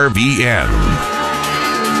RVN.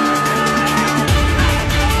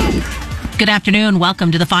 Good afternoon.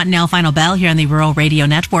 Welcome to the Fontanelle Final Bell here on the Rural Radio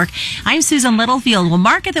Network. I'm Susan Littlefield. Well,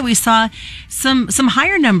 market that we saw some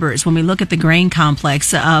higher numbers when we look at the grain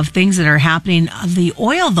complex of things that are happening. The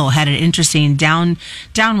oil, though, had an interesting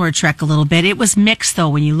downward trek a little bit. It was mixed, though,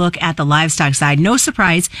 when you look at the livestock side. No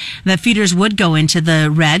surprise that feeders would go into the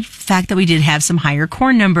red. The fact that we did have some higher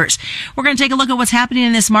corn numbers. We're going to take a look at what's happening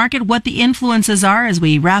in this market, what the influences are as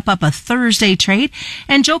we wrap up a Thursday trade.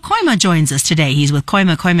 And Joe Kooima joins us today. He's with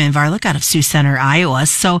Kooima and Varilek out of Sioux Center, Iowa.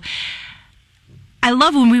 So I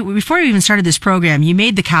love before we even started this program, you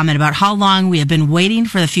made the comment about how long we have been waiting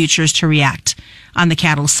for the futures to react on the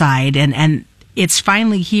cattle side. And it's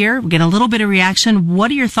finally here. We're getting a little bit of reaction. What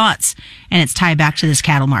are your thoughts? And it's tied back to this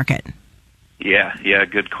cattle market. Yeah,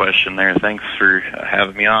 good question there. Thanks for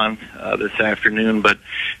having me on this afternoon. But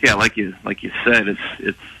yeah, like you said,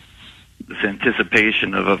 it's this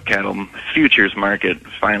anticipation of a cattle futures market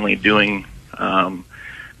finally doing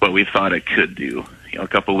what we thought it could do. A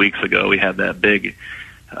couple of weeks ago, we had that big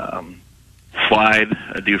slide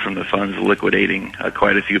due from the funds liquidating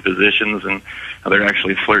quite a few positions, and they're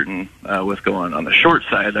actually flirting with going on the short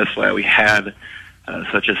side. That's why we had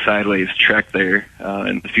such a sideways trek there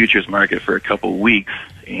in the futures market for a couple of weeks.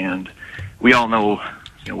 And we all know,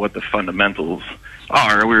 what the fundamentals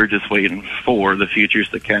are. We were just waiting for the futures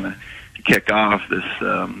to kind of kick off.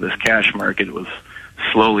 This cash market was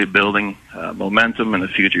slowly building momentum, and the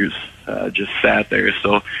futures just sat there.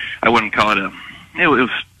 So I wouldn't call it it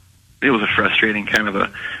was a frustrating kind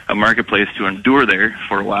of a marketplace to endure there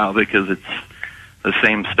for a while, because it's the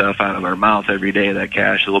same stuff out of our mouth every day. That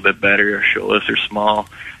cash is a little bit better, our show lists are small,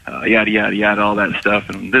 yada, yada, yada, all that stuff.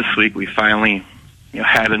 And this week we finally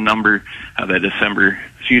had a number that December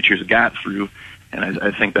futures got through, and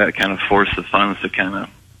I think that kind of forced the funds to kind of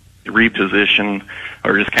reposition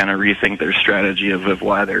or just kind of rethink their strategy of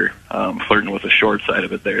why they're flirting with the short side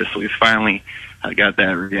of it there. So we finally got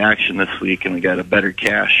that reaction this week, and we got a better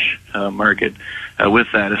cash market with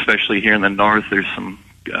that, especially here in the north. There's some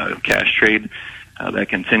cash trade that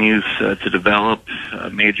continues to develop.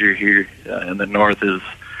 Major here in the north is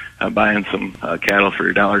buying some cattle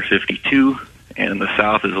for $1.52, and the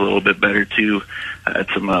south is a little bit better too at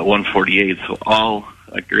some 148. So all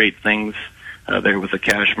great things there with the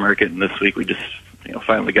cash market, and this week we just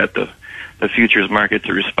finally got the futures market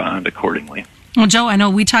to respond accordingly. Well, Joe, I know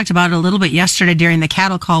we talked about it a little bit yesterday during the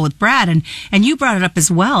cattle call with Brad, and you brought it up as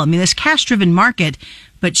well. I mean, this cash-driven market,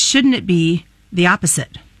 but shouldn't it be the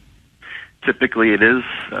opposite? Typically it is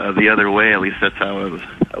the other way. At least that's how I was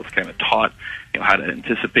kind of taught, how to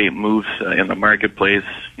anticipate moves in the marketplace.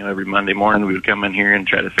 Every Monday morning we would come in here and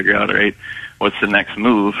try to figure out, all right, what's the next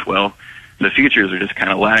move? Well, the futures are just kind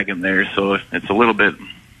of lagging there, so it's a little bit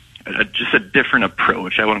just a different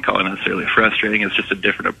approach. I wouldn't call it necessarily frustrating. It's just a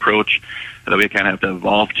different approach that we kind of have to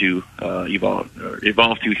evolve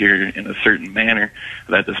to here in a certain manner,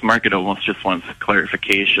 that this market almost just wants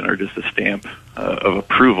clarification or just a stamp of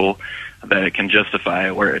approval that it can justify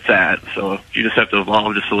where it's at. So you just have to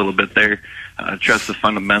evolve just a little bit there. Trust the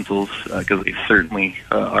fundamentals, because they certainly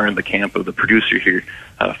are in the camp of the producer here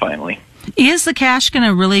finally. Is the cash going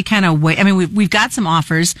to really kind of wait? I mean, we've got some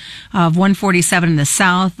offers of 147 in the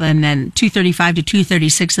south and then 235 to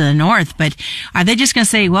 236 in the north, but are they just going to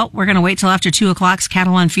say, well, we're going to wait till after 2 o'clock's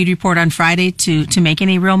cattle on feed report on Friday to make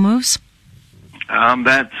any real moves?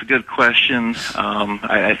 That's a good question.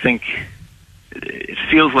 I think it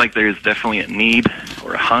feels like there's definitely a need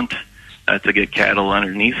or a hunt to get cattle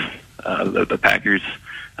underneath the Packers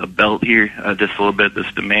belt here just a little bit.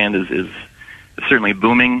 This demand is certainly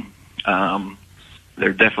booming.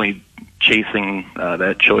 They're definitely chasing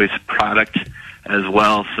that choice product as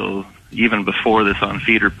well. So even before this on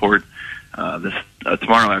feed report, this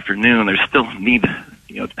tomorrow afternoon, there's still need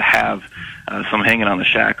to have some hanging on the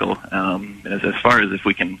shackle. As far as if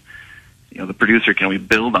we can, the producer, can we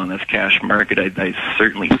build on this cash market? I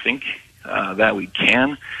certainly think that we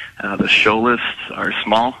can. The show lists are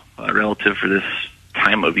small relative for this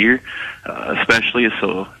time of year, especially.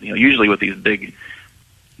 So usually with these big,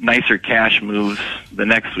 nicer cash moves, the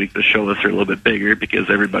next week the show lists are a little bit bigger because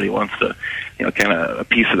everybody wants to, kind of a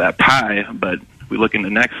piece of that pie. But we look into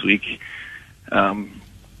next week,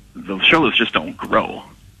 the show lists just don't grow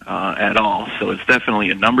at all. So it's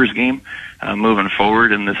definitely a numbers game moving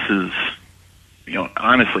forward. And this is,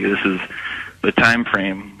 honestly, this is the time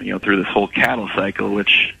frame, through this whole cattle cycle,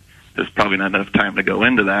 which there's probably not enough time to go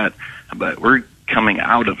into that. But we're coming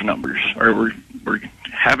out of numbers, or we're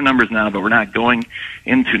having numbers now, but we're not going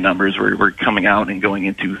into numbers. We're coming out and going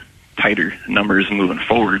into tighter numbers moving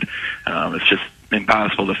forward. It's just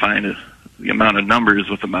impossible to find the amount of numbers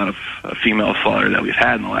with the amount of female slaughter that we've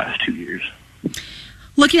had in the last 2 years.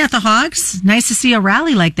 Looking at the hogs, nice to see a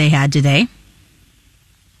rally like they had today.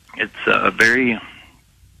 It's a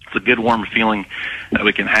good warm feeling that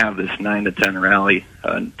we can have this 9 to 10 rally,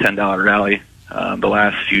 $10 rally, the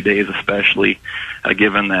last few days especially,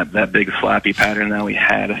 given that big sloppy pattern that we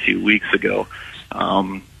had a few weeks ago.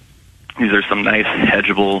 These are some nice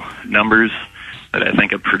hedgeable numbers that I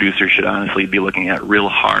think a producer should honestly be looking at real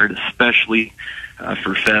hard, especially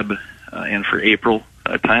for Feb and for April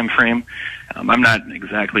time frame. I'm not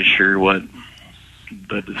exactly sure what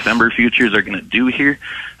the December futures are going to do here.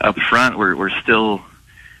 Up front, we're still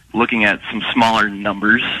looking at some smaller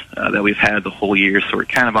numbers that we've had the whole year, so we're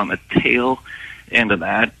kind of on the tail end of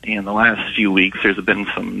that. In the last few weeks, there's been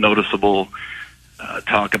some noticeable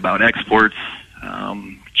talk about exports.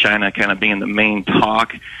 China kind of being the main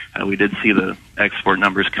talk. We did see the export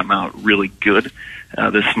numbers come out really good.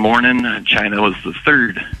 This morning, China was the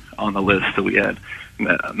third on the list. So we had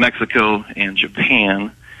Mexico and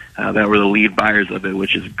Japan that were the lead buyers of it,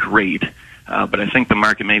 which is great. But I think the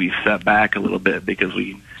market maybe set back a little bit because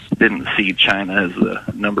we didn't see China as the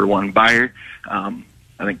number one buyer.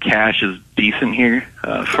 I think cash is decent here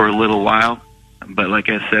for a little while. But like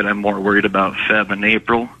I said, I'm more worried about Feb and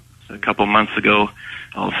April. A couple months ago,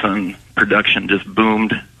 all of a sudden, production just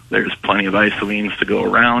boomed. There's plenty of isolines to go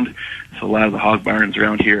around. So a lot of the hog barns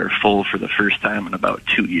around here are full for the first time in about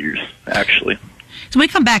 2 years, actually. So when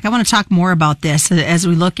we come back, I want to talk more about this as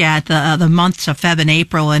we look at the months of Feb and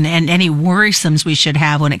April and any worrisomes we should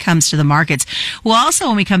have when it comes to the markets. We'll also,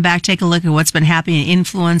 when we come back, take a look at what's been happening,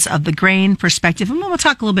 influence of the grain perspective, and we'll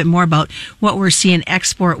talk a little bit more about what we're seeing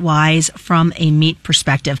export-wise from a meat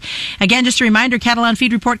perspective. Again, just a reminder, Cattle on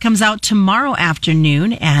Feed Report comes out tomorrow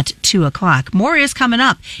afternoon at 2 o'clock. More is coming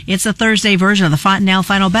up. It's a Thursday version of the Fontanelle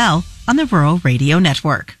Final Bell on the Rural Radio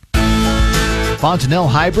Network. Fontanelle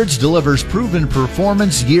Hybrids delivers proven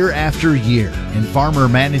performance year after year. In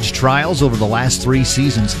farmer-managed trials over the last 3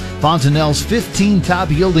 seasons, Fontanelle's 15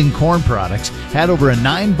 top-yielding corn products had over a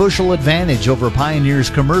 9-bushel advantage over Pioneer's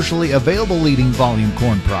commercially available leading volume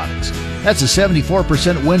corn products. That's a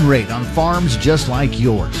 74% win rate on farms just like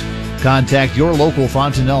yours. Contact your local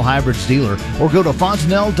Fontanelle Hybrids dealer or go to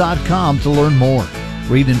fontanelle.com to learn more.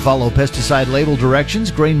 Read and follow pesticide label directions,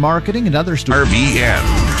 grain marketing, and other stories.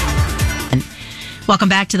 RBN. Welcome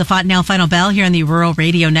back to the Fontanelle Final Bell here on the Rural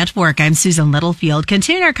Radio Network. I'm Susan Littlefield.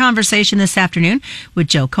 Continuing our conversation this afternoon with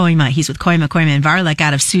Joe Kooima. He's with Kooima, and Varilek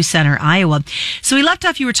out of Sioux Center, Iowa. So we left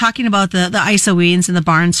off, you were talking about the isoines and the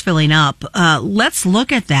barns filling up. Let's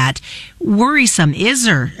look at that. Worrisome, is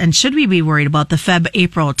there, and should we be worried about the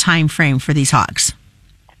Feb-April time frame for these hogs?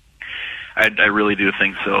 I really do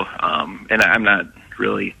think so. And I'm not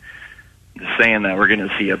really saying that we're going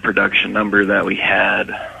to see a production number that we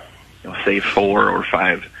had, say 4 or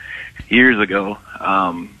 5 years ago.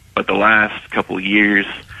 But the last couple of years,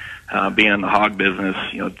 being in the hog business,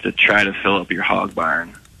 to try to fill up your hog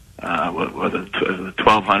barn, was it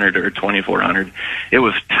 1,200 or 2,400, it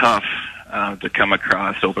was tough to come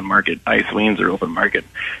across open market isolines or open market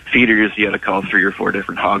feeders. You had to call 3 or 4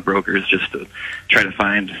 different hog brokers just to try to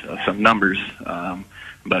find some numbers.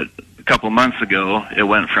 But a couple of months ago, it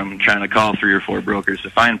went from trying to call 3 or 4 brokers to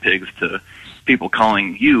find pigs to people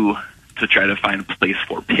calling you to try to find a place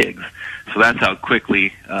for pigs. So that's how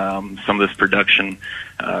quickly some of this production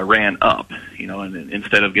ran up. And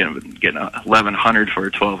instead of getting 1,100 for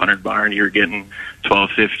a 1,200 barn, you're getting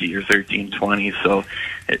 1,250 or 1,320. So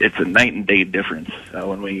it's a night and day difference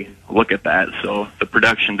when we look at that. So the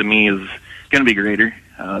production to me is going to be greater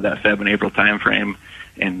that Feb and April time frame,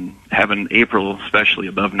 and having April especially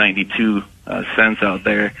above 92 cents out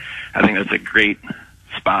there, I think that's a great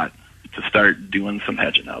spot to start doing some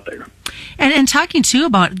hedging out there. And talking too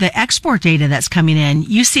about the export data that's coming in,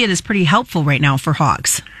 you see it as pretty helpful right now for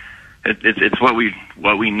hogs. It's what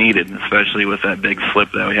we needed, especially with that big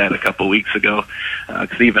slip that we had a couple weeks ago.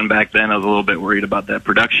 Because even back then, I was a little bit worried about that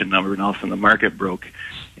production number, and all of a sudden the market broke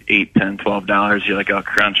 $8, $10, $12. You're like, oh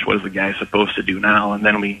crunch, what is the guy supposed to do now? And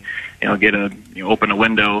then we, get open a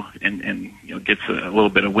window and gets a little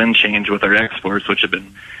bit of wind change with our exports, which have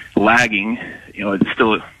been lagging. It's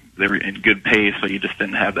still, they were in good pace, but you just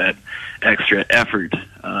didn't have that extra effort.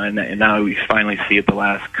 And now we finally see it the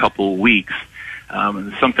last couple weeks.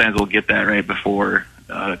 And sometimes we'll get that right before,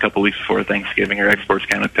 a couple weeks before Thanksgiving, our exports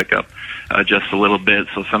kind of pick up just a little bit.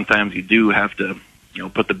 So sometimes you do have to,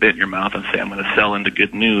 put the bit in your mouth and say, I'm going to sell into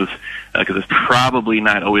good news, because it's probably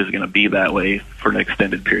not always going to be that way for an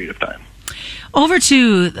extended period of time. Over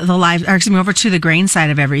to the grain side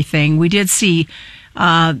of everything, we did see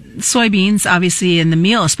Soybeans, obviously, in the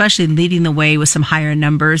meal, especially leading the way with some higher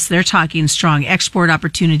numbers. They're talking strong export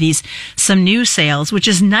opportunities, some new sales, which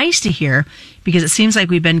is nice to hear because it seems like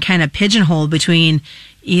we've been kind of pigeonholed between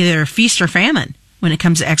either feast or famine when it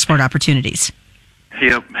comes to export opportunities.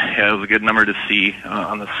 Yep, yeah, it was a good number to see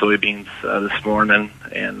on the soybeans this morning,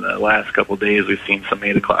 and the last couple of days we've seen some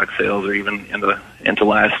 8 o'clock sales, or even into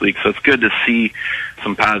last week. So it's good to see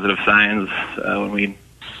some positive signs when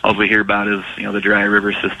all we hear about is the dry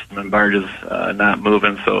river system and barges not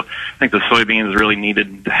moving. So I think the soybeans really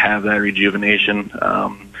needed to have that rejuvenation.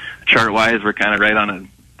 Chart wise, we're kind of right on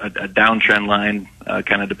a downtrend line.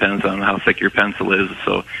 Kind of depends on how thick your pencil is.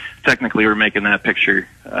 So technically, we're making that picture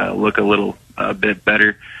look a little bit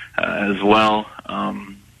better as well.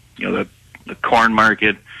 The corn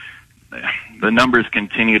market, the numbers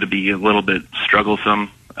continue to be a little bit strugglesome.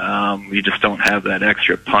 We just don't have that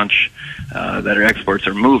extra punch that our exports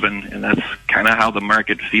are moving, and that's kind of how the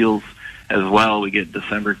market feels as well. We get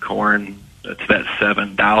December corn, that's that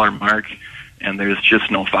 $7 mark, and there's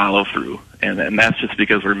just no follow-through. And that's just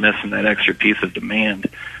because we're missing that extra piece of demand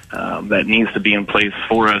that needs to be in place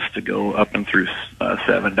for us to go up and through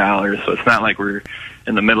 $7. So it's not like we're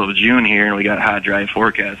in the middle of June here and we got hot, dry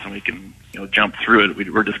forecasts and we can jump through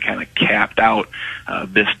it. We're just kind of capped out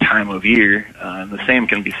this time of year. And the same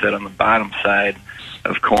can be said on the bottom side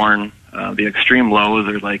of corn. The extreme lows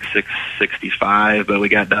are like 665, but we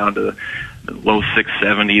got down to the low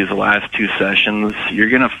 670s the last 2 sessions. You're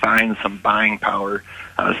going to find some buying power,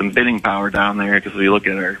 some bidding power down there, because we look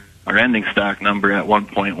at our ending stock number at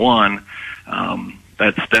 1.1.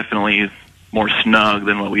 That's definitely more snug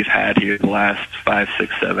than what we've had here the last 5,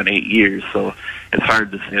 6, 7, 8 years. So it's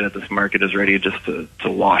hard to say that this market is ready just to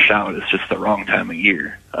wash out. It's just the wrong time of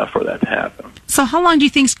year for that to happen. So how long do you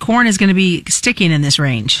think corn is going to be sticking in this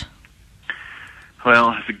range?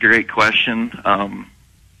 Well, it's a great question.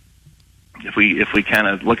 If we kind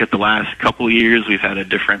of look at the last couple of years, we've had a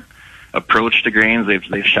different approach to grains.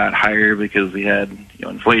 They've shot higher because we had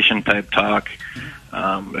inflation type talk,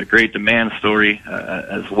 a great demand story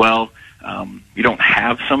as well. You don't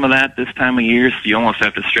have some of that this time of year, so you almost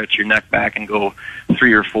have to stretch your neck back and go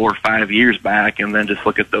 3 or 4 or 5 years back, and then just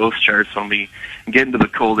look at those charts. When we get into the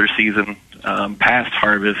colder season, past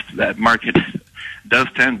harvest, that market does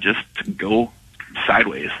tend just to go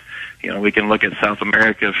sideways. We can look at South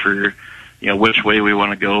America for which way we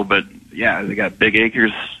want to go, but yeah, they got big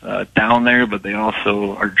acres down there, but they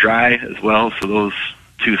also are dry as well. So those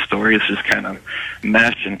two stories just kind of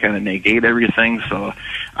mesh and kind of negate everything. So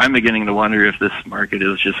I'm beginning to wonder if this market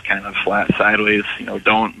is just kind of flat sideways.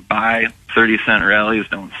 Don't buy 30-cent rallies,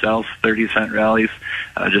 don't sell 30-cent rallies.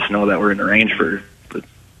 Just know that we're in the range for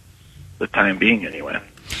the time being anyway.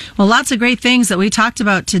 Well, lots of great things that we talked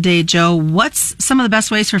about today, Joe. What's some of the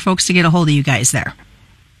best ways for folks to get a hold of you guys there?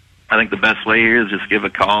 I think the best way here is just give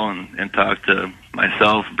a call and talk to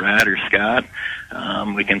myself, Brad, or Scott.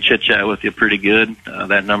 We can chit-chat with you pretty good.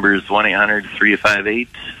 That number is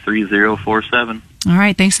 1-800-358-3047. All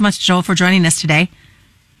right. Thanks so much, Joe, for joining us today.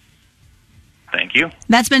 Thank you.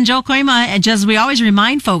 That's been Joe Kooima. And as we always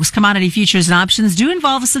remind folks, commodity futures and options do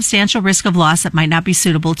involve a substantial risk of loss that might not be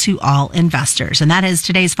suitable to all investors. And that is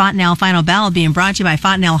today's Fontanelle Final Bell, being brought to you by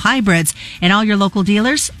Fontanelle Hybrids and all your local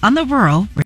dealers on the Rural